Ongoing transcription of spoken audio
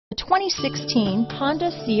2016 Honda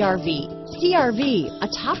CR-V. CR-V, a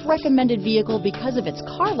top recommended vehicle because of its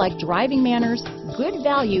car-like driving manners, good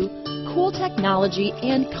value, cool technology,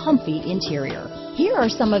 and comfy interior. Here are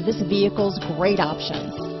some of this vehicle's great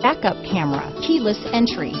options: backup camera, keyless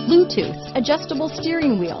entry, Bluetooth, adjustable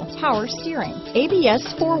steering wheel, power steering, ABS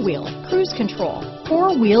 4-wheel, cruise control,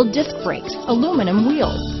 4-wheel disc brakes, aluminum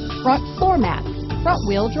wheels, front floor mats, front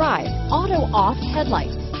wheel drive, auto off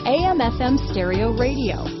headlights, AM/FM stereo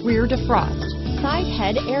radio, rear defrost, side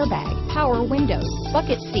head airbag, power windows,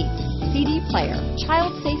 bucket seats, CD player, child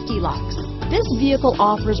safety locks. This vehicle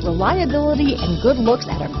offers reliability and good looks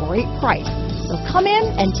at a great price. So come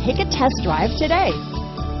in and take a test drive today.